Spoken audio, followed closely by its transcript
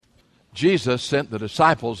Jesus sent the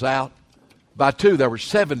disciples out by two. There were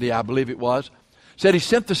 70, I believe it was. Said he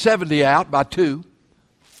sent the 70 out by two.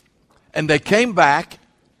 And they came back,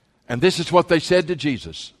 and this is what they said to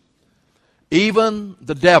Jesus. Even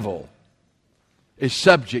the devil is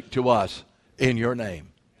subject to us in your name.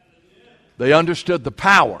 They understood the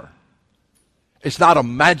power. It's not a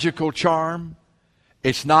magical charm.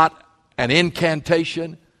 It's not an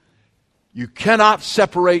incantation. You cannot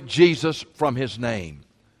separate Jesus from his name.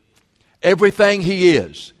 Everything he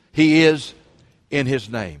is in his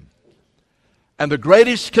name. And the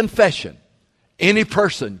greatest confession any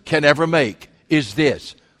person can ever make is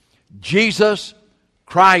this: Jesus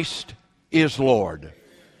Christ is Lord.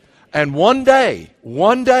 And one day,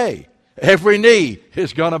 every knee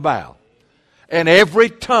is going to bow. And every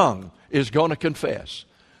tongue is going to confess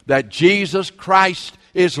that Jesus Christ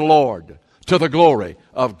is Lord, to the glory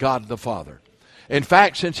of God the Father. In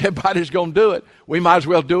fact, since everybody's going to do it, we might as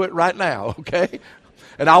well do it right now, okay?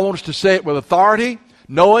 And I want us to say it with authority,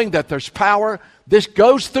 knowing that there's power. This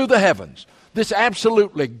goes through the heavens. This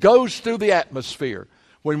absolutely goes through the atmosphere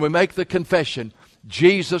when we make the confession,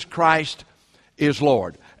 Jesus Christ is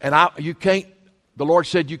Lord. And the Lord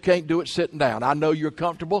said you can't do it sitting down. I know you're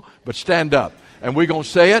comfortable, but stand up. And we're going to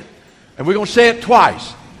say it, and we're going to say it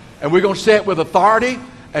twice. And we're going to say it with authority,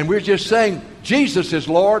 and we're just saying, Jesus is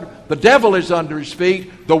Lord. The devil is under his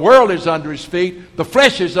feet. The world is under his feet. The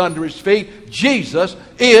flesh is under his feet. Jesus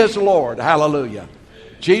is Lord. Hallelujah.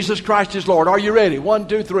 Jesus Christ is Lord. Are you ready? 1,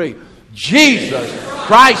 2, 3. Jesus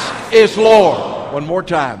Christ is Lord. One more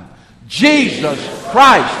time. Jesus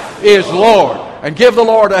Christ is Lord. And give the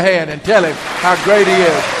Lord a hand and tell him how great he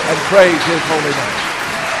is and praise his holy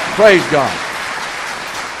name. Praise God.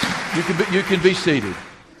 You can be seated.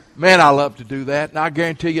 Man, I love to do that. And I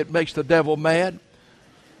guarantee you it makes the devil mad.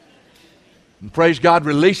 And praise God,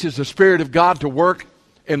 releases the Spirit of God to work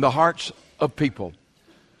in the hearts of people.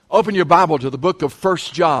 Open your Bible to the book of 1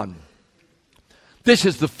 John. This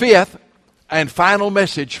is the 5th and final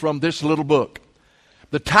message from this little book.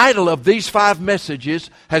 The title of these 5 messages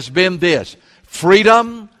has been this: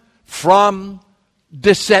 Freedom from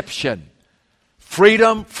Deception.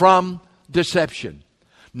 Freedom from Deception.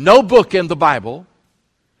 No book in the Bible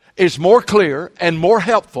is more clear and more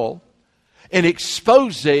helpful in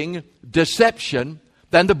exposing deception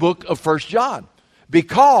than the book of 1 John.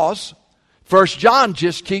 Because 1 John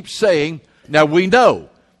just keeps saying, now we know.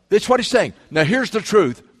 That's what he's saying. Now here's the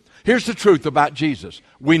truth. Here's the truth about Jesus.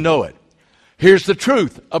 We know it. Here's the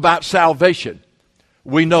truth about salvation.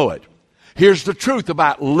 We know it. Here's the truth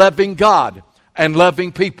about loving God and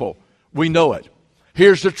loving people. We know it.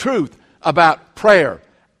 Here's the truth about prayer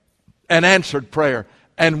and answered prayer,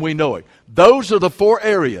 and we know it. Those are the 4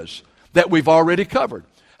 areas that we've already covered.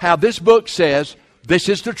 How this book says this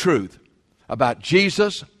is the truth about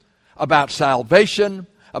Jesus, about salvation,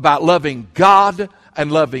 about loving God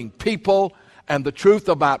and loving people, and the truth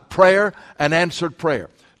about prayer and answered prayer.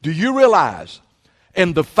 Do you realize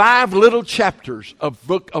in the 5 little chapters of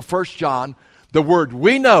book of 1 John, the word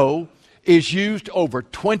we know is used over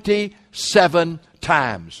 27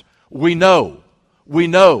 times. We know, we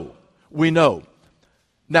know, we know.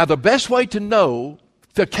 Now the best way to know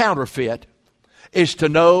the counterfeit is to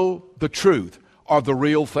know the truth or the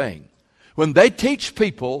real thing. When they teach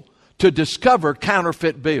people to discover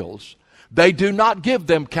counterfeit bills, they do not give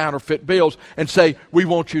them counterfeit bills and say, we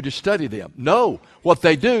want you to study them. No, what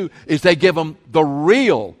they do is they give them the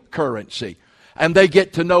real currency. And they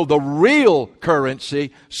get to know the real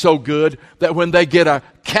currency so good that when they get a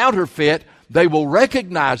counterfeit, they will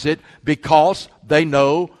recognize it because they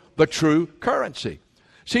know the true currency.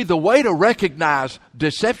 See, the way to recognize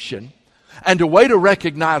deception and the way to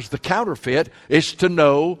recognize the counterfeit is to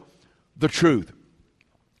know the truth.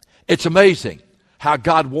 It's amazing how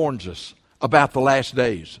God warns us about the last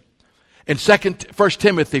days. In 1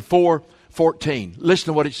 Timothy 4:14, listen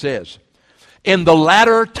to what it says. In the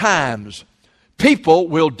latter times, people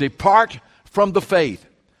will depart from the faith,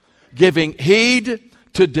 giving heed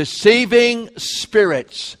to deceiving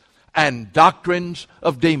spirits and doctrines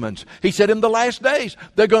of demons. He said in the last days,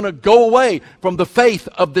 they're going to go away from the faith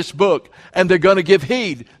of this book, and they're going to give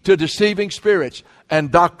heed to deceiving spirits and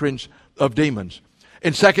doctrines of demons.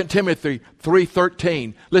 In 2 Timothy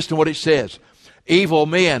 3:13, listen to what it says. Evil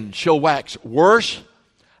men shall wax worse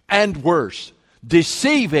and worse,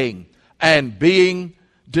 deceiving and being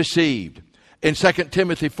deceived. In 2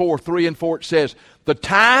 Timothy 4:3 and 4, it says, the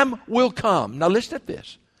time will come. Now listen at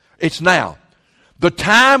this. It's now. The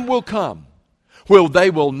time will come where they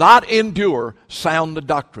will not endure sound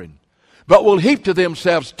doctrine, but will heap to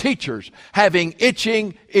themselves teachers having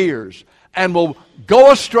itching ears, and will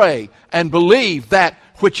go astray and believe that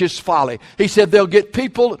which is folly. He said they'll get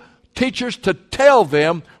teachers to tell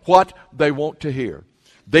them what they want to hear.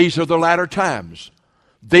 These are the latter times.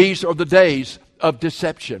 These are the days of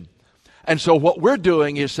deception. And so what we're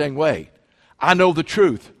doing is saying, wait, I know the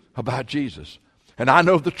truth about Jesus. And I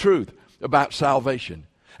know the truth about salvation.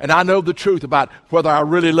 And I know the truth about whether I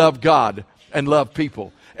really love God and love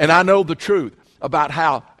people. And I know the truth about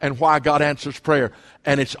how and why God answers prayer.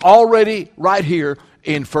 And it's already right here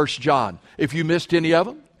in 1 John. If you missed any of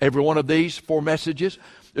them, every one of these 4 messages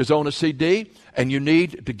is on a CD, and you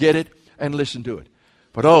need to get it and listen to it.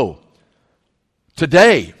 But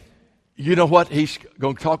today, you know what he's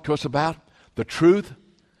going to talk to us about? The truth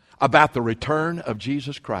about the return of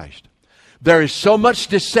Jesus Christ. There is so much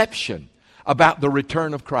deception about the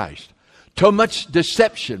return of Christ. So much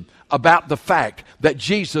deception about the fact that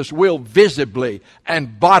Jesus will visibly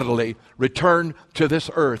and bodily return to this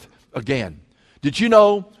earth again. Did you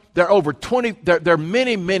know there are over 20, there are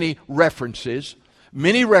many references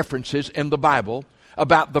in the Bible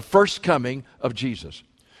about the first coming of Jesus.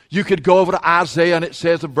 You could go over to Isaiah, and it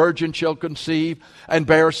says, a virgin shall conceive and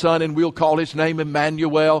bear a son, and we'll call his name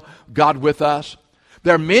Emmanuel, God with us.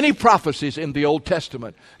 There are many prophecies in the Old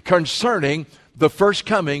Testament concerning the first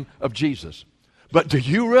coming of Jesus. But do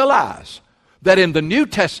you realize that in the New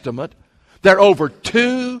Testament, there are over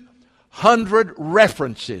 200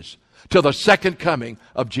 references to the second coming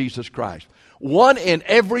of Jesus Christ? 1 in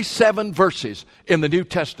every 7 verses in the New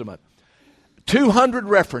Testament. 200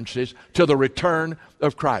 references to the return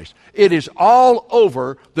of Christ. It is all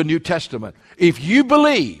over the New Testament. If you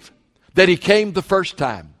believe that he came the first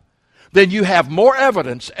time, then you have more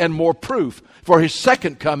evidence and more proof for his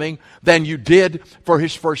second coming than you did for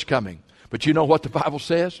his first coming. But you know what the Bible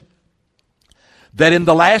says? That in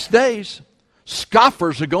the last days,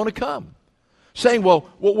 scoffers are going to come, saying, well,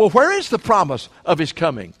 where is the promise of his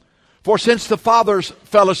coming? For since the fathers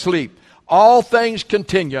fell asleep, all things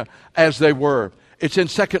continue as they were. It's in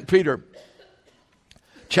 2 Peter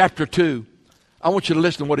chapter 2. I want you to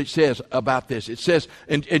listen to what it says about this. It says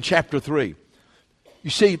in chapter 3. You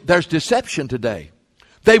see, there's deception today.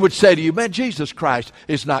 They would say to you, man, Jesus Christ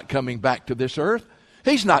is not coming back to this earth.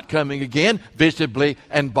 He's not coming again visibly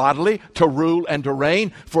and bodily to rule and to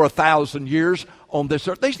reign for 1,000 years on this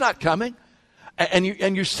earth. He's not coming. And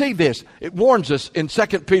you see this. It warns us in 2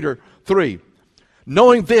 Peter 3.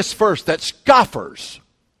 Knowing this first, that scoffers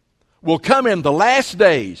will come in the last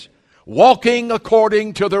days, walking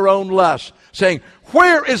according to their own lusts, saying,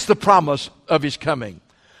 where is the promise of his coming?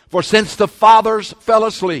 For since the fathers fell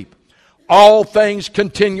asleep, all things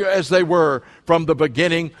continue as they were from the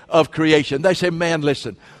beginning of creation. They say, man,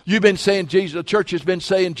 listen, you've been saying Jesus, the church has been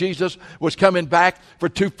saying Jesus was coming back for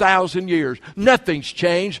 2,000 years. Nothing's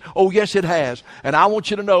changed. Oh, yes, it has. And I want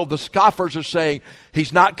you to know the scoffers are saying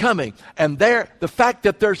he's not coming. And the fact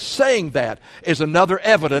that they're saying that is another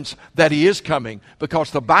evidence that he is coming,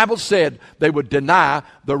 because the Bible said they would deny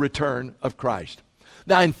the return of Christ.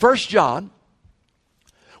 Now, in 1 John,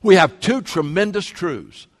 we have 2 tremendous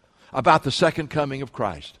truths about the second coming of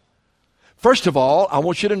Christ. First of all, I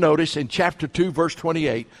want you to notice in chapter 2, verse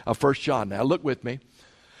 28 of 1 John. Now, look with me.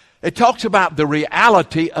 It talks about the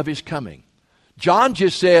reality of his coming. John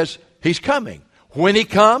just says he's coming. When he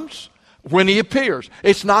comes, when he appears.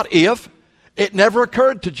 It's not if. It never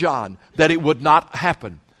occurred to John that it would not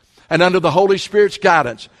happen. And under the Holy Spirit's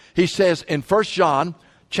guidance, he says in 1 John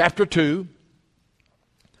chapter 2,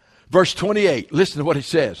 verse 28, listen to what he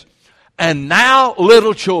says. And now,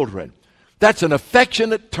 little children. That's an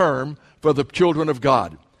affectionate term for the children of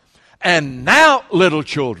God. And now, little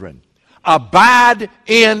children, abide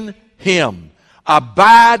in him.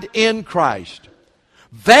 Abide in Christ.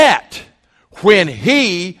 That when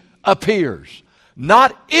he appears,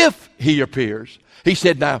 not if he appears. He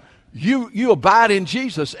said, now, you abide in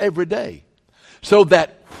Jesus every day. So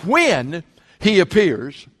that when he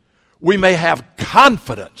appears, we may have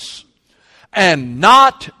confidence and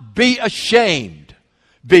not be ashamed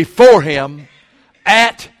before him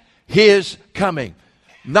at his coming.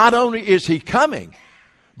 Not only is he coming,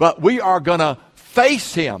 but we are going to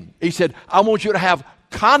face him. He said, I want you to have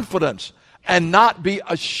confidence and not be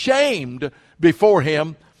ashamed before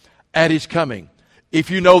him at his coming.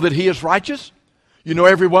 If you know that he is righteous, you know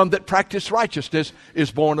everyone that practices righteousness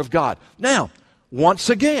is born of God. Now, once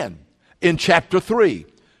again, in chapter 3,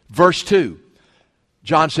 verse 2,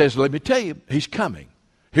 John says, let me tell you, he's coming.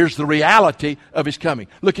 Here's the reality of his coming.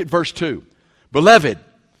 Look at verse 2. Beloved,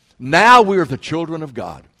 now we are the children of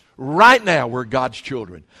God. Right now we're God's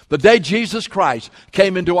children. The day Jesus Christ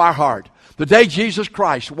came into our heart, The day Jesus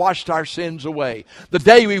Christ washed our sins away. The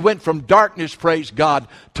day we went from darkness, praise God,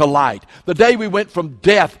 to light. The day we went from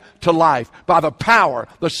death to life by the power,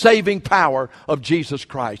 the saving power of Jesus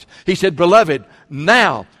Christ. He said, beloved,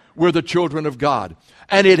 now we're the children of God.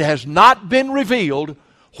 And it has not been revealed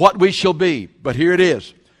what we shall be. But here it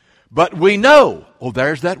is. But we know, oh,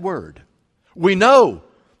 there's that word. We know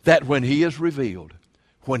that when He is revealed,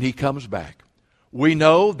 when He comes back, we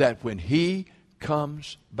know that when He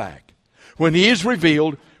comes back, when He is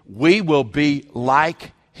revealed, we will be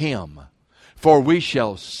like Him, for we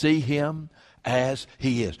shall see Him as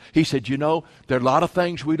He is. He said, you know, there are a lot of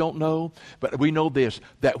things we don't know, but we know this,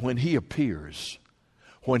 that when He appears,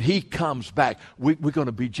 when He comes back, we're going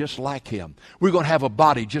to be just like Him. We're going to have a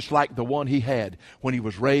body just like the one He had when He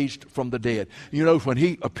was raised from the dead. You know, when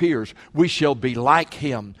He appears, we shall be like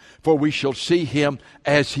Him, for we shall see Him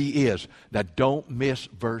as He is. Now, don't miss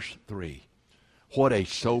verse 3. What a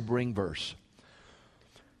sobering verse.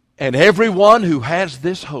 And everyone who has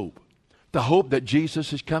this hope, the hope that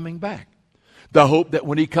Jesus is coming back, the hope that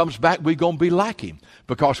when He comes back, we're going to be like Him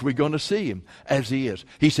because we're going to see Him as He is.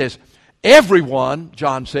 He says, everyone,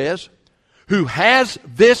 John says, who has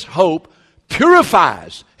this hope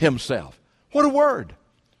purifies himself. What a word.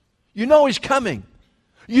 You know He's coming.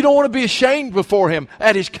 You don't want to be ashamed before Him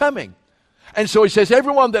at His coming. And so He says,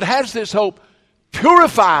 everyone that has this hope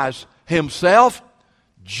purifies himself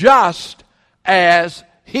just as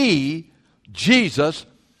He, Jesus,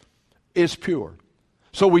 is pure.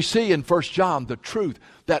 So we see in 1 John the truth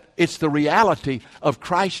that it's the reality of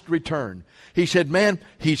Christ's return. He said, man,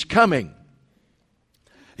 He's coming.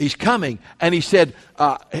 He's coming. And He said,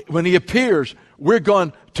 when He appears, we're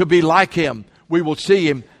going to be like Him. We will see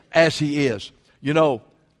Him as He is. You know,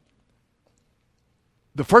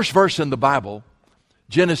 the first verse in the Bible,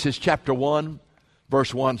 Genesis chapter 1,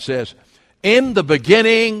 verse 1 says, in the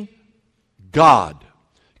beginning, God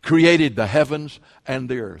created the heavens and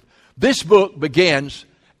the earth. This book begins,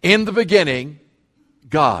 in the beginning,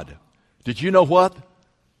 God. Did you know what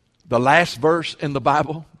the last verse in the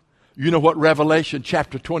Bible? You know what Revelation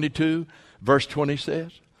chapter 22, verse 20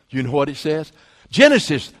 says? You know what it says?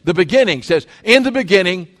 Genesis, the beginning, says, in the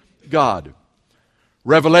beginning, God.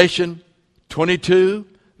 Revelation 22,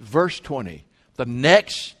 verse 20. The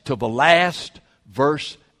next to the last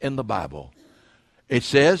verse in the Bible. It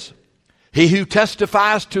says, He who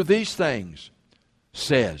testifies to these things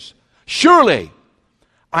says, surely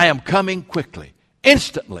I am coming quickly,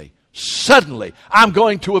 instantly, suddenly, I'm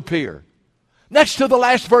going to appear. Next to the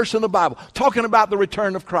last verse in the Bible, talking about the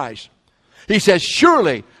return of Christ. He says,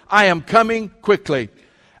 surely I am coming quickly.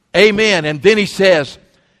 Amen. And then He says,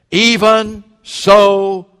 even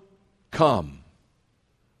so come,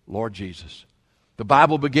 Lord Jesus. The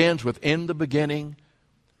Bible begins with, in the beginning,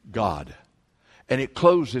 God. And it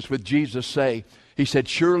closes with Jesus saying, He said,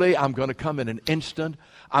 surely I'm going to come in an instant.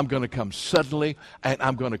 I'm going to come suddenly, and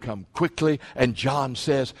I'm going to come quickly. And John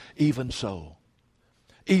says, even so.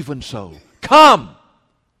 Even so. Come,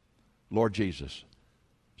 Lord Jesus.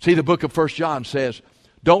 See, the book of 1 John says,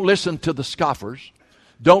 don't listen to the scoffers.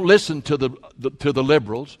 Don't listen to the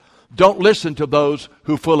liberals. Don't listen to those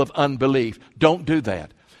who are full of unbelief. Don't do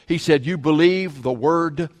that. He said, you believe the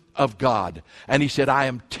word of God. And He said, I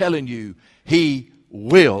am telling you, He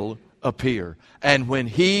will appear. And when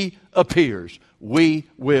He appears, we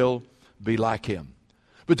will be like Him.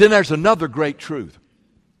 But then there's another great truth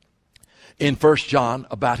in 1 John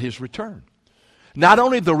about His return. Not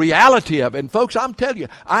only the reality of it, and folks, I'm telling you,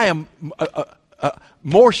 I am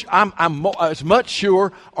I'm as much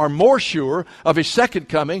sure or more sure of His second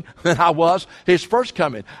coming than I was His first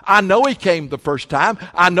coming. I know He came the first time.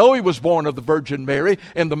 I know He was born of the Virgin Mary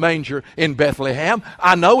in the manger in Bethlehem.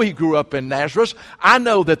 I know He grew up in Nazareth. I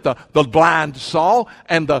know that the blind saw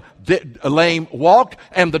and the lame walked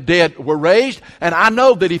and the dead were raised. And I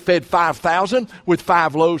know that He fed 5,000 with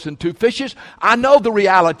 5 loaves and 2 fishes. I know the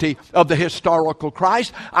reality of the historical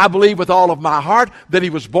Christ. I believe with all of my heart that He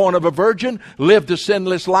was born of a virgin, lived a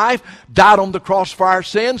sinless life, died on the cross for our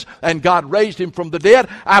sins, and God raised Him from the dead.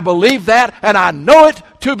 I believe that, and I know it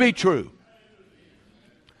to be true.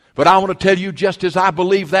 But I want to tell you, just as I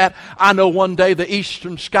believe that, I know one day the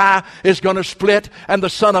eastern sky is going to split and the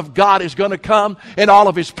Son of God is going to come in all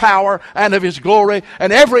of His power and of His glory,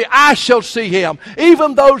 and every eye shall see Him.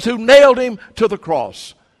 Even those who nailed Him to the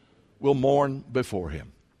cross will mourn before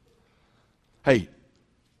Him. Hey,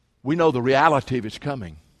 we know the reality of His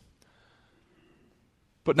coming.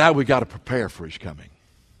 But now we've got to prepare for His coming.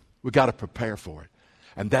 We've got to prepare for it.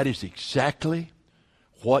 And that is exactly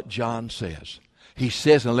what John says. He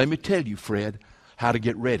says, and let me tell you, Fred, how to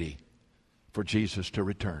get ready for Jesus to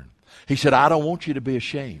return. He said, I don't want you to be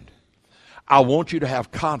ashamed. I want you to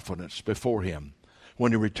have confidence before Him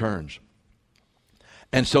when He returns.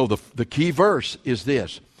 And so the key verse is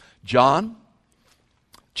this. John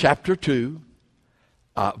chapter 2,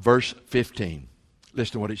 verse 15.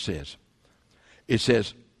 Listen to what it says. It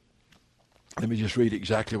says, let me just read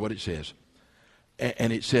exactly what it says.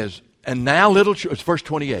 And it says, and now little children, it's verse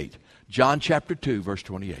 28. John chapter 2, verse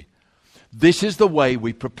 28. This is the way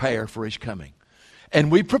we prepare for His coming.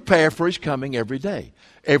 And we prepare for His coming every day.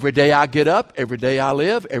 Every day I get up, every day I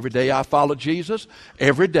live, every day I follow Jesus,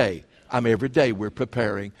 every day we're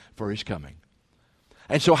preparing for His coming.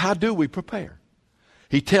 And so how do we prepare?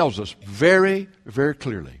 He tells us very, very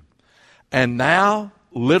clearly. And now,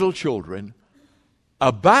 little children,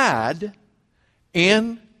 abide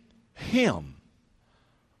in Him.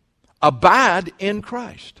 Abide in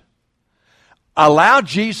Christ. Allow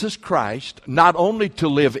Jesus Christ not only to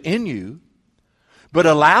live in you, but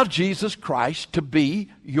allow Jesus Christ to be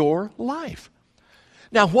your life.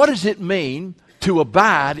 Now, what does it mean to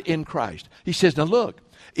abide in Christ? He says, now look,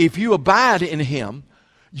 if you abide in Him,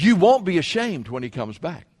 you won't be ashamed when He comes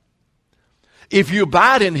back. If you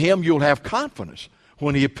abide in Him, you'll have confidence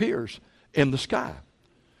when He appears in the sky.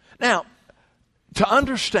 Now, to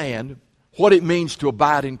understand what it means to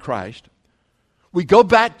abide in Christ, we go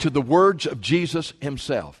back to the words of Jesus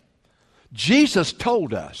Himself. Jesus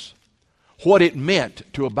told us what it meant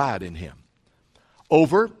to abide in Him.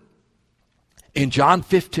 Over in John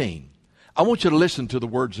 15, I want you to listen to the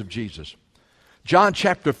words of Jesus. John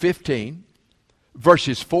chapter 15,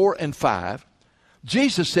 verses 4 and 5,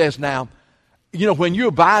 Jesus says, now, you know, when you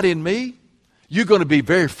abide in me, you're going to be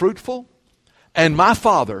very fruitful, and my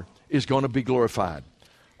Father is going to be glorified.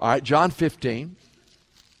 All right, John 15,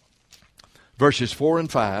 verses 4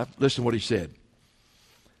 and 5, listen to what He said.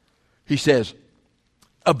 He says,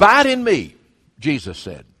 abide in me, Jesus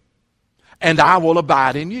said, and I will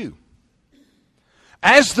abide in you.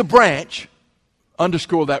 As the branch,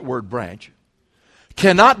 underscore that word branch,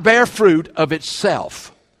 cannot bear fruit of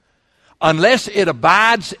itself unless it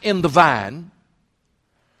abides in the vine,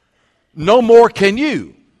 no more can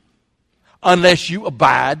you unless you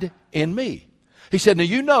abide in me. He said, now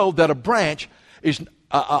you know that a branch is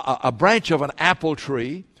a branch of an apple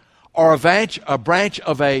tree, or a branch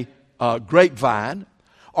of a grapevine,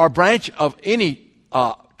 or a branch of any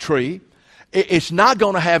tree. It's not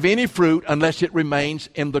going to have any fruit unless it remains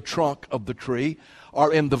in the trunk of the tree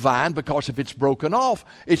or in the vine, because if it's broken off,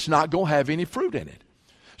 it's not going to have any fruit in it.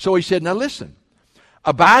 So He said, now listen,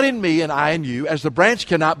 abide in me and I in you, as the branch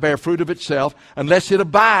cannot bear fruit of itself unless it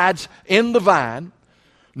abides in the vine,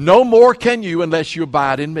 no more can you unless you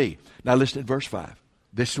abide in me. Now listen to verse 5.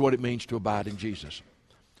 This is what it means to abide in Jesus.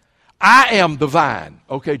 I am the vine.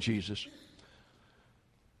 Okay, Jesus.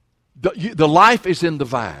 The life is in the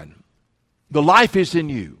vine. The life is in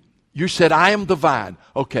you. You said, I am the vine.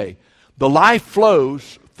 Okay. The life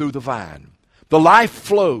flows through the vine. The life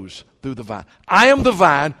flows through the vine. I am the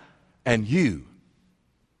vine, and you,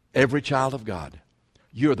 every child of God,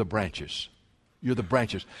 you're the branches. You're the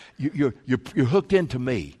branches. You're hooked into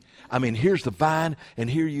me. I mean, here's the vine, and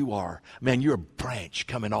here you are. Man, you're a branch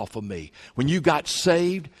coming off of me. When you got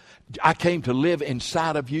saved, I came to live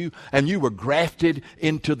inside of you, and you were grafted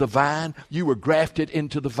into the vine. You were grafted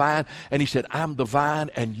into the vine. And He said, I'm the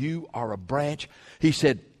vine, and you are a branch. He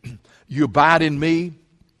said, you abide in me,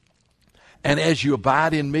 and as you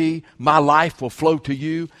abide in me, my life will flow to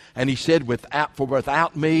you. And He said,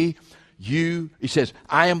 without me, he says,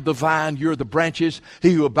 I am the vine, you're the branches.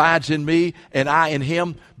 He who abides in me and I in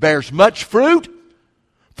him bears much fruit.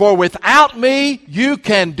 For without me, you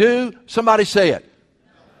can do, somebody say it.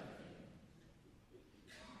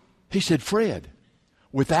 He said, Fred,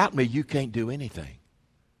 without me, you can't do anything.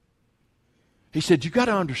 He said, you got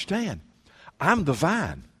to understand, I'm the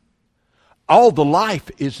vine. All the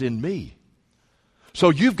life is in me. So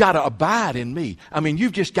you've got to abide in me. I mean,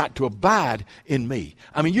 you've just got to abide in me.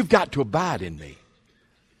 I mean, you've got to abide in me.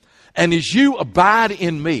 And as you abide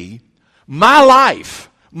in me, my life,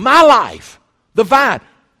 the vine,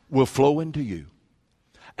 will flow into you.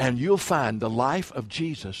 And you'll find the life of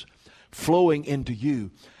Jesus flowing into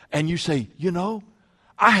you. And you say, you know,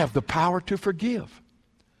 I have the power to forgive.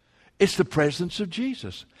 It's the presence of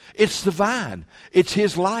Jesus. It's the vine. It's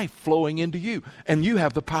His life flowing into you. And you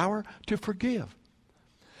have the power to forgive.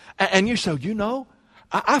 And you say, you know,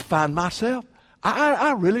 I find myself,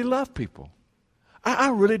 I really love people. I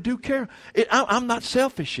really do care. I'm not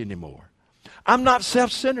selfish anymore. I'm not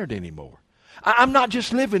self-centered anymore. I'm not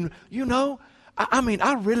just living, you know, I mean,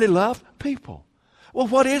 I really love people. Well,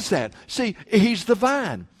 what is that? See, He's the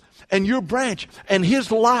vine. and you're a branch, and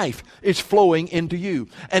His life is flowing into you.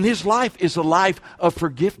 And His life is a life of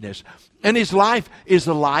forgiveness. And His life is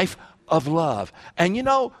a life of love. And you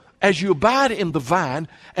know, as you abide in the vine,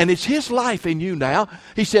 and it's His life in you now,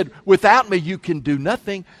 He said, without me you can do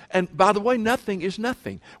nothing. And by the way, nothing is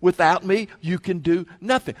nothing. Without me you can do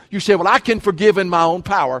nothing. You say, well, I can forgive in my own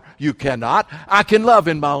power. You cannot. I can love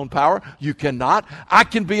in my own power. You cannot. I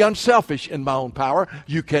can be unselfish in my own power.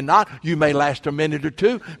 You cannot. You may last a minute or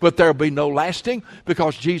two, but there'll be no lasting,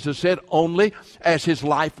 because Jesus said only as His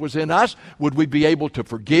life was in us would we be able to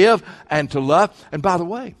forgive and to love. And by the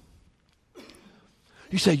way,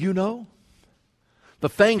 you say, you know, the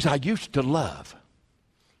things I used to love,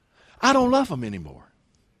 I don't love them anymore.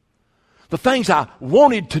 The things I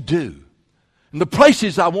wanted to do, and the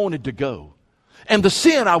places I wanted to go, and the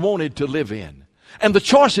sin I wanted to live in, and the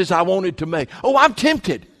choices I wanted to make. Oh, I'm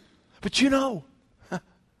tempted. But you know,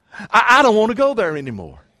 I don't want to go there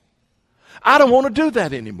anymore. I don't want to do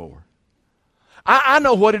that anymore. I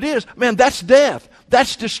know what it is. Man, that's death.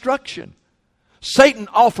 That's destruction. Satan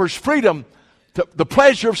offers freedom to the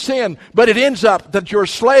pleasure of sin, but it ends up that you're a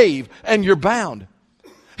slave and you're bound.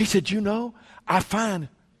 He said, you know, I find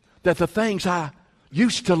that the things I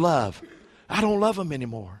used to love, I don't love them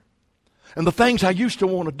anymore. And the things I used to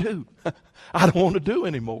want to do, I don't want to do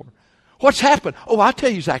anymore. What's happened? Oh, I'll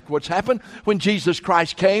tell you exactly what's happened. When Jesus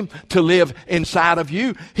Christ came to live inside of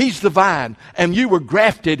you, He's the vine, and you were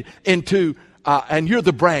grafted into and you're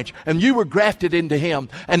the branch, and you were grafted into Him.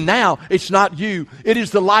 And now it's not you. It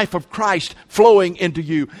is the life of Christ flowing into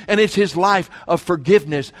you. And it's His life of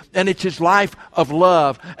forgiveness. And it's His life of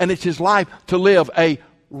love. And it's His life to live a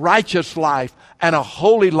righteous life and a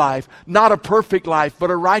holy life. Not a perfect life,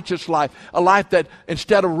 but a righteous life. A life that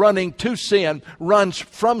instead of running to sin, runs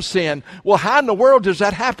from sin. Well, how in the world does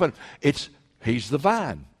that happen? He's the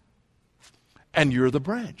vine. And you're the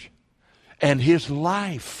branch. And His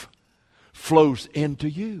life flows into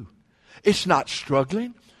you. It's not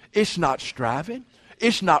struggling. It's not striving.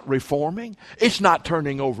 It's not reforming. It's not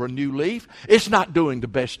turning over a new leaf. It's not doing the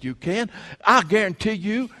best you can. I guarantee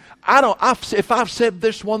you, if I've said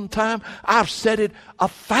this one time, I've said it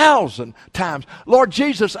 1,000 times. Lord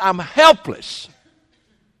Jesus, I'm helpless.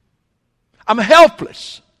 I'm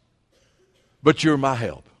helpless. But you're my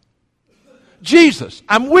help. Jesus,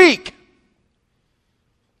 I'm weak.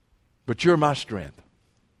 But you're my strength.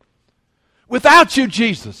 Without you,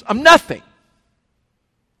 Jesus, I'm nothing.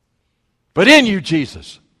 But in you,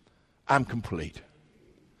 Jesus, I'm complete.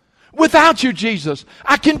 Without you, Jesus,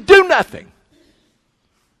 I can do nothing.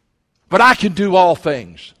 But I can do all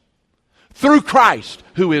things through Christ,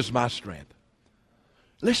 who is my strength.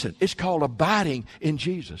 Listen, it's called abiding in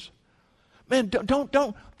Jesus. Man,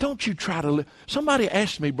 don't you try to live. Somebody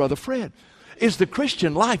asked me, Brother Fred, is the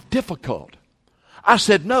Christian life difficult? I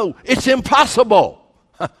said, no, it's impossible.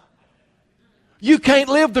 You can't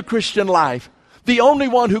live the Christian life. The only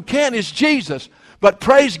one who can is Jesus. But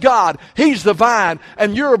praise God, He's the vine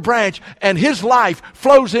and you're a branch, and His life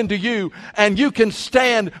flows into you, and you can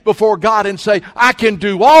stand before God and say, I can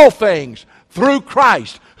do all things through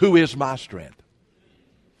Christ who is my strength.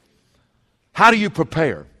 How do you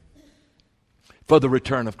prepare for the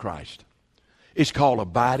return of Christ? It's called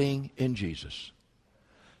abiding in Jesus.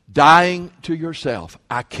 Dying to yourself.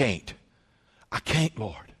 I can't,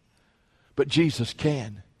 Lord. But Jesus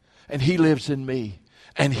can, and He lives in me,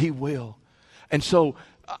 and He will. And so,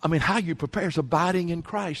 how you prepare is abiding in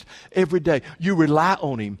Christ every day. You rely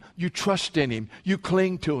on Him. You trust in Him. You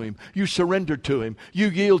cling to Him. You surrender to Him. You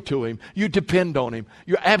yield to Him. You depend on Him.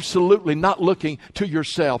 You're absolutely not looking to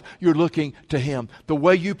yourself. You're looking to Him. The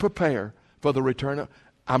way you prepare for the return of...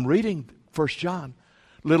 I'm reading 1 John.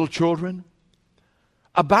 Little children,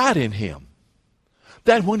 abide in Him,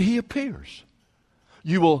 that when He appears,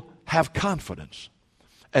 you will have confidence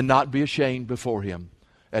and not be ashamed before Him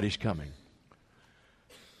at His coming.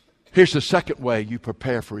 Here's the second way you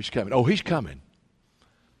prepare for His coming. Oh, He's coming.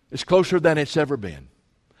 It's closer than it's ever been.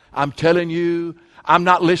 I'm telling you, I'm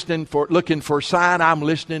not looking for a sign. I'm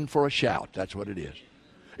listening for a shout. That's what it is.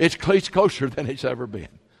 It's closer than it's ever been.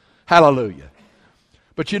 Hallelujah.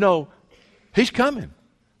 But you know, He's coming.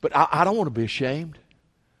 But I don't want to be ashamed.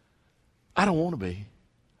 I don't want to be.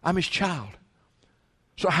 I'm His child.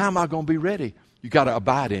 So how am I going to be ready? You got to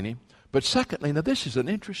abide in Him. But secondly, now this is an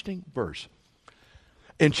interesting verse.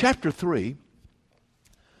 In chapter 3,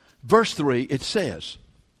 verse 3, it says,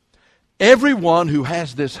 everyone who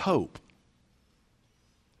has this hope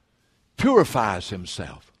purifies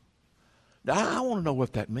himself. Now, I want to know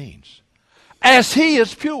what that means. As He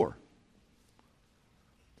is pure.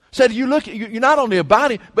 Said you're not only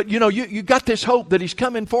abiding, but you got this hope that He's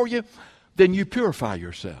coming for you. then you purify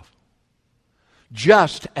yourself,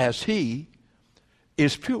 just as he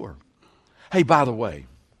is pure. Hey, by the way,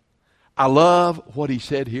 I love what he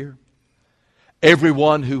said here.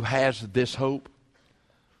 Everyone who has this hope,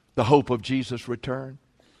 the hope of Jesus' return,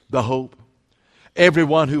 the hope.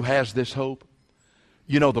 Everyone who has this hope.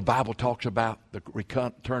 You know, the Bible talks about the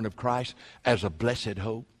return of Christ as a blessed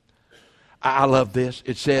hope. I love this.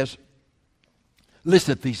 It says,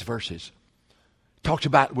 listen to these verses. It talks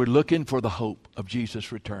about we're looking for the hope of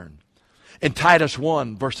Jesus' return. In Titus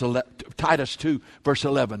 2, verse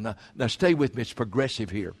 11. Now stay with me. It's progressive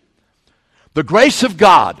here. The grace of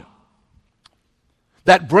God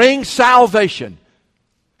that brings salvation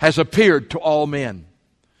has appeared to all men,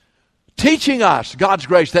 teaching us, God's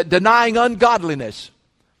grace, that denying ungodliness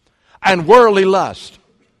and worldly lust,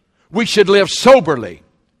 we should live soberly,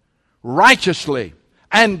 righteously,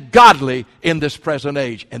 and godly in this present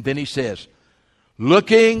age. And then he says,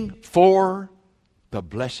 looking for the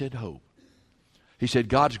blessed hope. He said,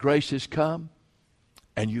 God's grace has come,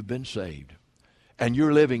 and you've been saved. And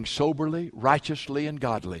you're living soberly, righteously, and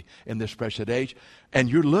godly in this present age. And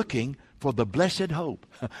you're looking for the blessed hope.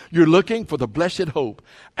 You're looking for the blessed hope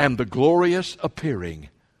and the glorious appearing.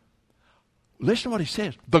 Listen to what he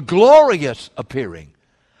says. The glorious appearing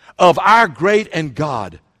of our great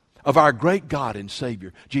God and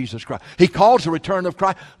Savior, Jesus Christ. He calls the return of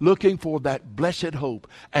Christ, looking for that blessed hope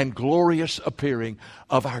and glorious appearing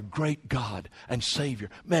of our great God and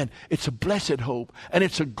Savior. Man, it's a blessed hope and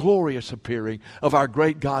it's a glorious appearing of our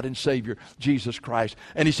great God and Savior, Jesus Christ.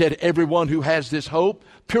 And he said, everyone who has this hope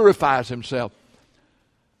purifies himself.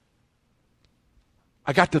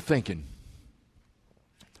 I got to thinking,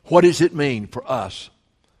 what does it mean for us,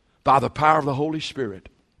 by the power of the Holy Spirit,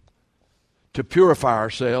 to purify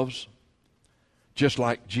ourselves just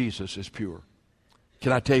like Jesus is pure?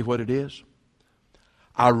 Can I tell you what it is?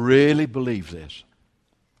 I really believe this.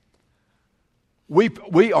 We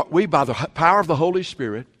by the power of the Holy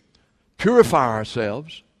Spirit, purify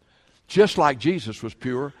ourselves just like Jesus was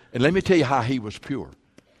pure. And let me tell you how he was pure.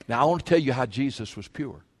 Now, I want to tell you how Jesus was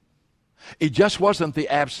pure. It just wasn't the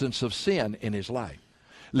absence of sin in his life.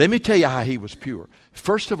 Let me tell you how he was pure.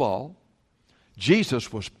 First of all,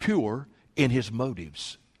 Jesus was pure in his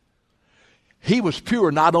motives. He was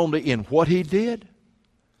pure not only in what he did,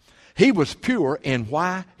 he was pure in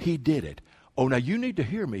why he did it. Oh, now you need to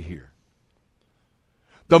hear me here.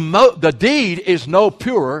 The deed is no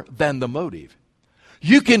purer than the motive.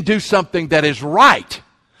 You can do something that is right,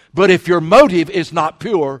 but if your motive is not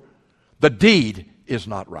pure, the deed is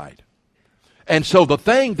not right. And so the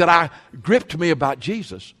thing that gripped me about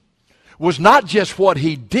Jesus was not just what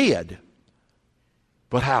he did,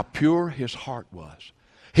 but how pure his heart was.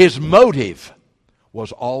 His motive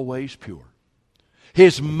was always pure.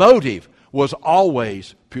 His motive was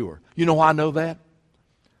always pure. You know how I know that?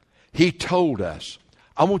 He told us,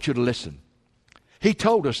 I want you to listen. He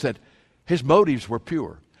told us that his motives were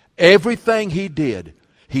pure. Everything he did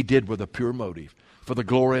with a pure motive for the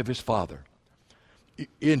glory of his Father.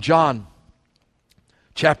 In John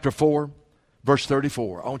chapter 4, verse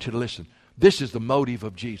 34, I want you to listen. This is the motive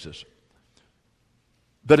of Jesus.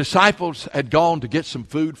 The disciples had gone to get some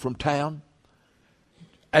food from town.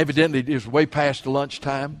 Evidently, it was way past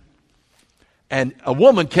lunchtime. And a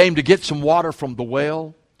woman came to get some water from the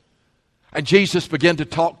well. And Jesus began to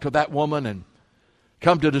talk to that woman and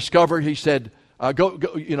come to discover, he said,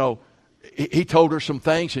 go, he told her some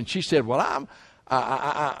things. And she said, well,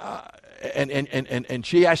 and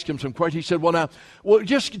she asked him some questions. He said,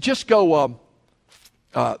 just go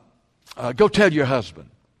tell your husband.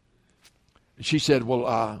 And she said, well,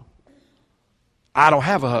 I don't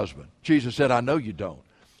have a husband. Jesus said, I know you don't.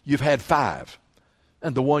 You've had 5.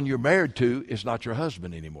 And the one you're married to is not your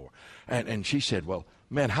husband anymore. And she said, well,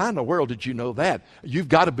 man, how in the world did you know that? You've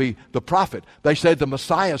got to be the prophet. They said the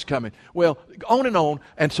Messiah's coming. Well, on and on.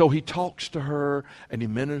 And so he talks to her and he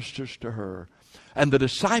ministers to her. And the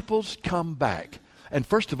disciples come back. And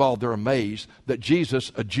first of all, they're amazed that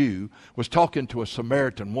Jesus, a Jew, was talking to a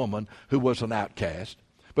Samaritan woman who was an outcast.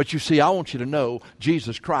 But you see, I want you to know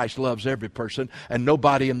Jesus Christ loves every person, and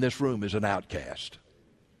nobody in this room is an outcast.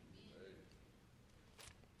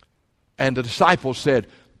 And the disciples said,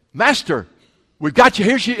 Master, we've got you.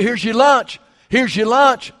 Here's your lunch. Here's your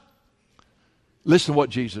lunch. Listen to what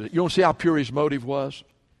Jesus said. You want to see how pure his motive was?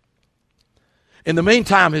 In the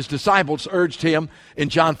meantime, his disciples urged him in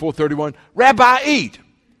John 4:31, Rabbi, eat.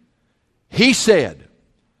 He said,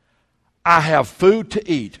 I have food to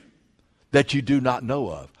eat that you do not know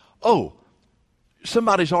of. Oh,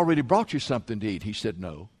 somebody's already brought you something to eat. He said,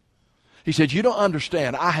 no. He said, you don't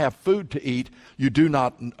understand. I have food to eat you do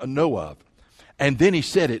not know of. And then he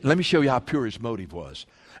said it. Let me show you how pure his motive was.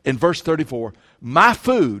 In verse 34, my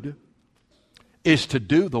food is to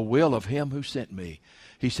do the will of him who sent me.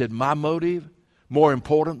 He said, my motive, more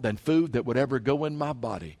important than food that would ever go in my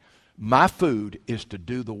body. My food is to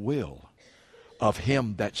do the will of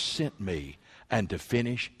him that sent me and to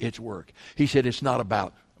finish its work. He said, it's not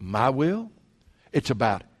about my will. It's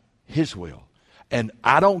about his will. And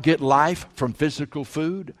I don't get life from physical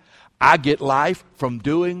food. I get life from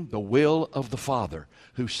doing the will of the Father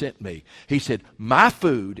who sent me. He said, my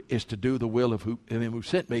food is to do the will of him who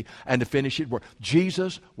sent me and to finish his work.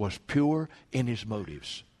 Jesus was pure in his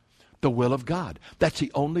motives. The will of God. That's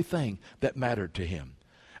the only thing that mattered to him.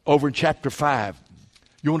 Over in chapter 5,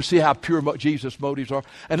 you want to see how pure Jesus' motives are?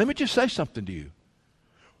 And let me just say something to you.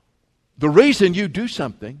 The reason you do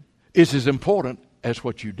something is as important as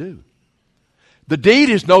what you do. The deed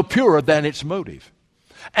is no purer than its motive.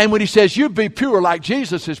 And when he says you be pure like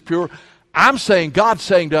Jesus is pure, I'm saying, God's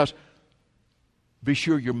saying to us, be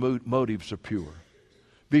sure your motives are pure.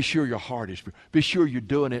 Be sure your heart is pure. Be sure you're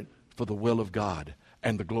doing it for the will of God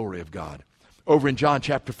and the glory of God. Over in John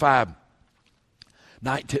chapter 5,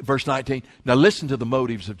 verse 19, now listen to the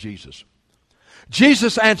motives of Jesus.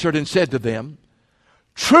 Jesus answered and said to them,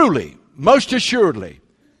 truly, most assuredly,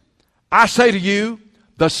 I say to you,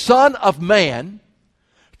 the Son of Man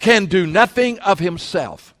can do nothing of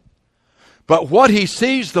himself, but what he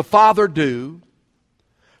sees the Father do,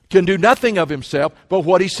 can do nothing of himself, but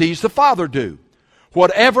what he sees the Father do.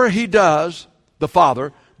 Whatever he does, the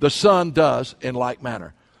Father, the Son does in like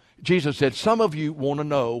manner. Jesus said, some of you want to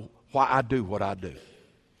know why I do what I do.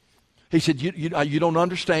 He said, you don't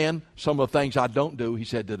understand some of the things I don't do, he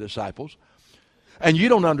said to the disciples. And you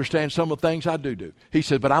don't understand some of the things I do. He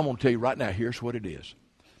said, but I'm going to tell you right now, here's what it is.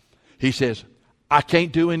 He says, I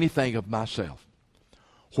can't do anything of myself.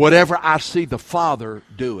 Whatever I see the Father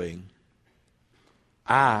doing,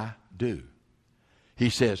 I do. He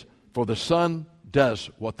says, for the Son does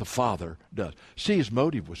what the Father does. See, his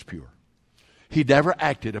motive was pure. He never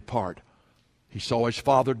acted apart. He saw his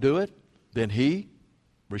Father do it, then he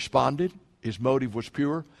responded. His motive was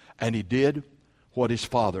pure, and he did what his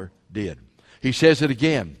Father did. He says it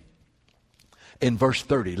again in verse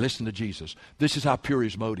 30. Listen to Jesus. This is how pure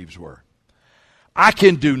his motives were. I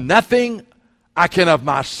can do nothing. I can of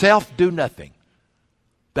myself do nothing.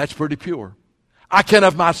 That's pretty pure. I can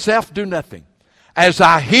of myself do nothing. As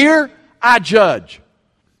I hear, I judge.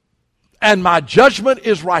 And my judgment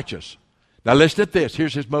is righteous. Now listen to this.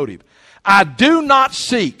 Here's his motive. I do not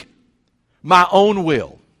seek my own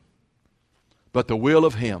will, but the will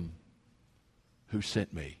of him who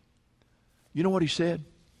sent me. You know what he said?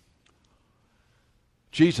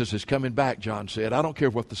 Jesus is coming back, John said. I don't care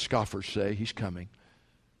what the scoffers say. He's coming.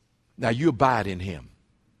 Now you abide in him.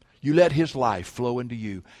 You let his life flow into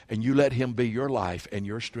you, and you let him be your life and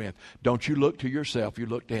your strength. Don't you look to yourself. You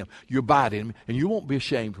look to him. You abide in him, and you won't be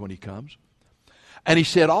ashamed when he comes. And he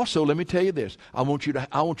said also, let me tell you this. I want you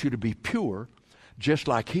to be pure just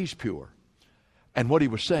like he's pure. And what he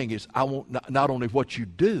was saying is, I want not only what you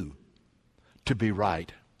do to be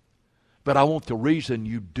right, but I want the reason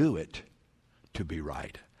you do it to be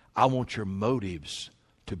right. I want your motives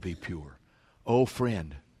to be pure. Oh,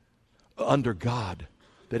 friend, under God,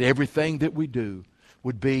 that everything that we do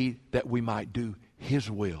would be that we might do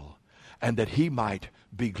his will and that he might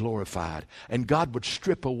be glorified. And God would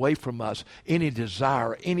strip away from us any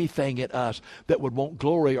desire, anything in us that would want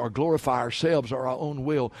glory or glorify ourselves or our own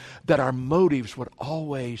will, that our motives would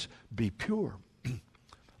always be pure,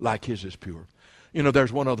 like his is pure. You know,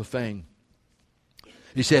 there's one other thing.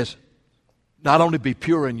 He says, not only be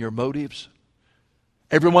pure in your motives,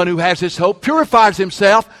 everyone who has this hope purifies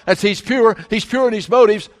himself as he's pure. He's pure in his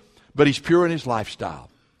motives, but he's pure in his lifestyle.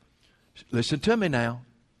 Listen to me now.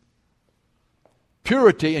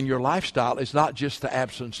 Purity in your lifestyle is not just the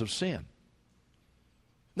absence of sin.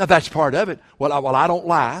 Now that's part of it. Well, I don't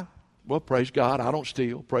lie. Well, praise God. I don't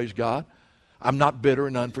steal. Praise God. I'm not bitter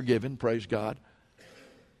and unforgiving. Praise God.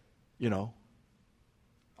 You know,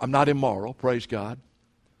 I'm not immoral. Praise God.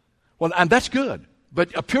 Well, and that's good.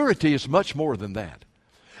 But a purity is much more than that.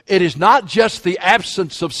 It is not just the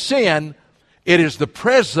absence of sin. It is the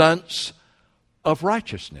presence of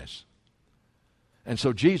righteousness. And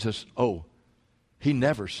so Jesus, he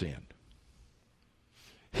never sinned.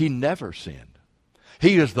 He never sinned.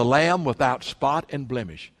 He is the Lamb without spot and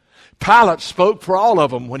blemish. Pilate spoke for all of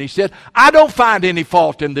them when he said, I don't find any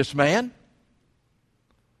fault in this man.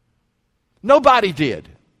 Nobody did.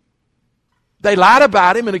 They lied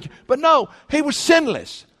about him, but no, he was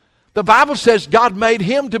sinless. The Bible says God made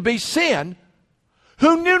him to be sin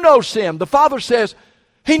who knew no sin. The Father says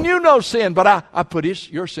he knew no sin, but I put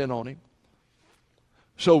your sin on him.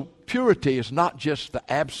 So purity is not just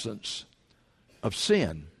the absence of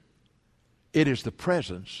sin. It is the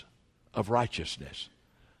presence of righteousness.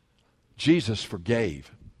 Jesus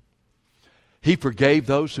forgave. He forgave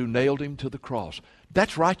those who nailed him to the cross.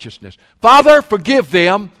 That's righteousness. Father, forgive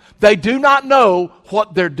them. They do not know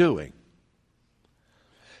what they're doing.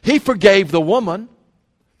 He forgave the woman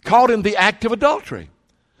caught in the act of adultery.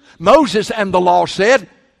 Moses and the law said,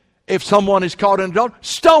 if someone is caught in adultery,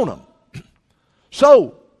 stone them.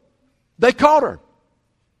 So they caught her.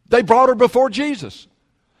 They brought her before Jesus.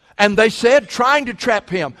 And they said, trying to trap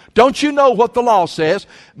him, don't you know what the law says?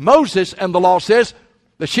 Moses and the law says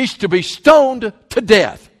that she's to be stoned to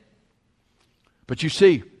death. But you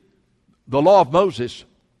see, the law of Moses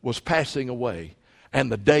was passing away,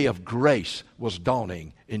 and the day of grace was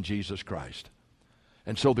dawning in Jesus Christ.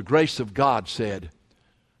 And so the grace of God said,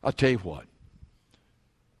 I'll tell you what.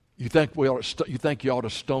 You think you ought to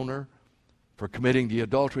stone her for committing the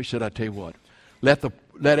adultery? He said, I tell you what.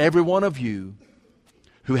 Let every one of you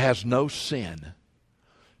who has no sin,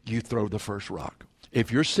 you throw the first rock.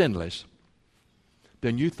 If you're sinless,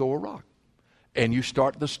 then you throw a rock. And you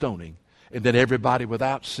start the stoning. And then everybody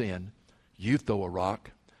without sin, you throw a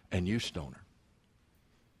rock and you stone her.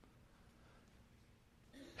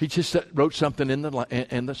 He just wrote something in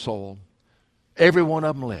the soil. Every one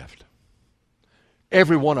of them left.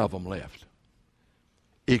 Every one of them left.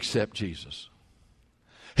 Except Jesus.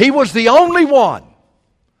 He was the only one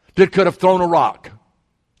that could have thrown a rock.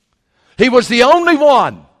 He was the only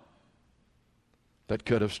one that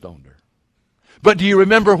could have stoned her. But do you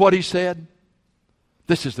remember what he said?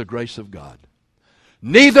 This is the grace of God.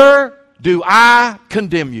 Neither do I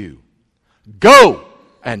condemn you. Go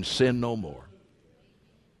and sin no more.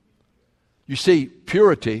 You see,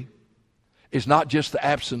 purity is not just the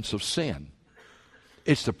absence of sin.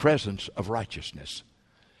 It's the presence of righteousness.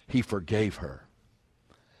 He forgave her.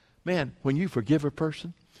 Man, when you forgive a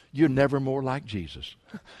person, you're never more like Jesus.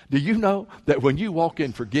 Do you know that when you walk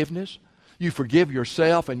in forgiveness, you forgive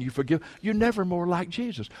yourself and you're never more like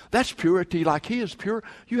Jesus. That's purity like he is pure.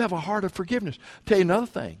 You have a heart of forgiveness. Tell you another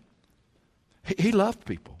thing. He loved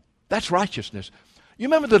people. That's righteousness. You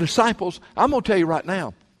remember the disciples? I'm going to tell you right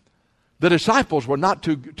now. The disciples were not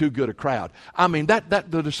too good a crowd. I mean,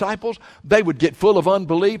 the disciples, they would get full of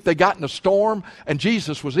unbelief. They got in a storm, and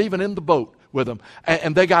Jesus was even in the boat with them.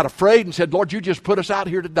 And they got afraid and said, Lord, you just put us out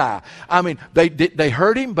here to die. I mean, they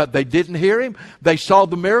heard him, but they didn't hear him. They saw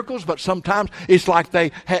the miracles, but sometimes it's like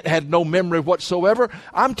they had no memory whatsoever.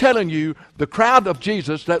 I'm telling you, the crowd of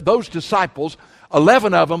Jesus, those disciples,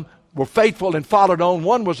 11 of them, were faithful and followed on.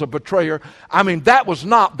 One was a betrayer. I mean, that was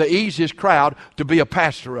not the easiest crowd to be a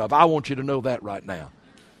pastor of. I want you to know that right now.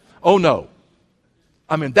 Oh, no.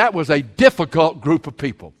 I mean, that was a difficult group of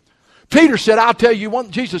people. Peter said, I'll tell you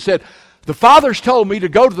one. Jesus said, the Father's told me to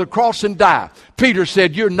go to the cross and die. Peter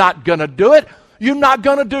said, you're not going to do it. You're not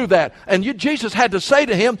going to do that. And Jesus had to say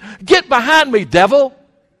to him, get behind me, devil.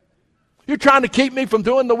 You're trying to keep me from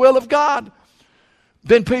doing the will of God.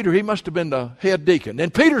 Then Peter, he must have been the head deacon. Then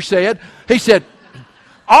Peter said,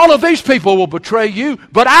 all of these people will betray you,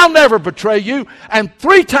 but I'll never betray you. And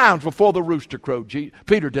 3 times before the rooster crowed,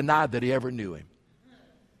 Peter denied that he ever knew him.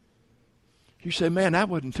 You say, man, that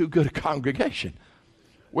wasn't too good a congregation.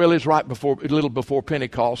 Well, it's a little before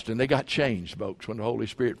Pentecost, and they got changed, folks, when the Holy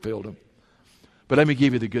Spirit filled them. But let me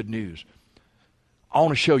give you the good news. I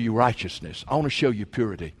want to show you righteousness. I want to show you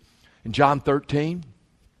purity. In John 13,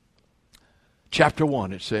 chapter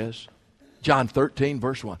 1, it says, John 13,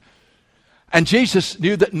 verse 1. And Jesus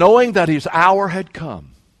knew that, knowing that his hour had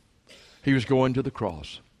come, he was going to the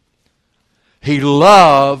cross. He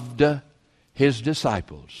loved his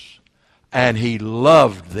disciples, and he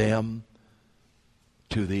loved them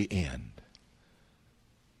to the end.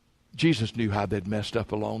 Jesus knew how they'd messed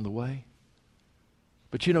up along the way.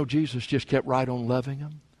 But you know, Jesus just kept right on loving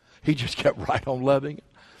them. He just kept right on loving them.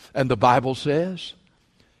 And the Bible says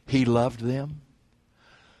he loved them.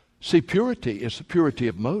 See, purity is the purity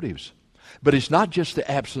of motives. But it's not just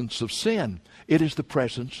the absence of sin. It is the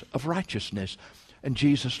presence of righteousness. And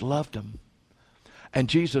Jesus loved them. And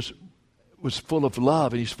Jesus was full of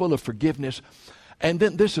love, and he's full of forgiveness. And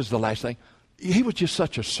then this is the last thing. He was just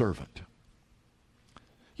such a servant.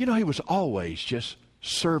 You know, he was always just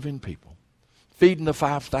serving people. Feeding the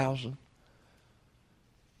 5,000.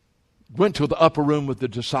 Went to the upper room with the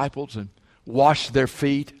disciples and washed their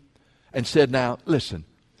feet and said, now, listen,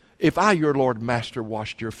 if I, your Lord and Master,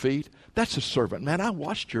 washed your feet, that's a servant. Man, I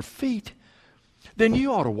washed your feet. Then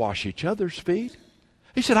you ought to wash each other's feet.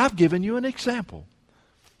 He said, I've given you an example.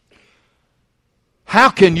 How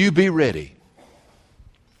can you be ready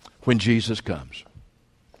when Jesus comes?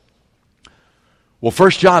 Well,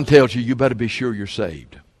 1 John tells you better be sure you're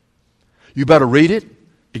saved. You better read it,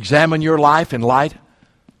 examine your life in light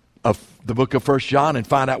of the book of 1 John and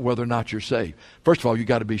find out whether or not you're saved. First of all, you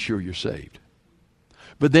got to be sure you're saved.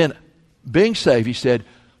 But then, being saved, he said,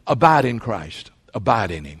 abide in Christ.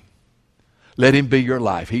 Abide in him. Let him be your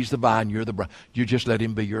life. He's the vine, you're the branch. You just let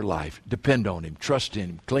him be your life. Depend on him. Trust in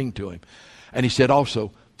him. Cling to him. And he said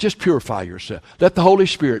also, just purify yourself. Let the Holy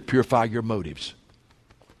Spirit purify your motives.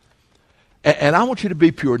 And I want you to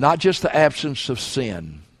be pure, not just the absence of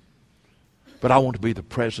sin, but I want to be the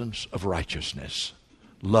presence of righteousness.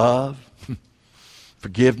 Love,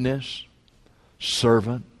 forgiveness,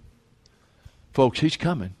 servant. Folks, he's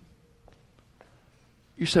coming.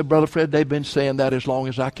 You said, Brother Fred, they've been saying that as long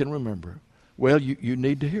as I can remember. Well, you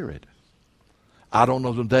need to hear it. I don't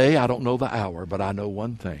know the day, I don't know the hour, but I know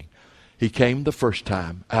one thing. He came the first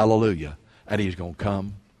time, hallelujah, and he's going to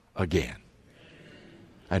come again.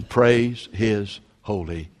 And praise his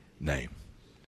holy name.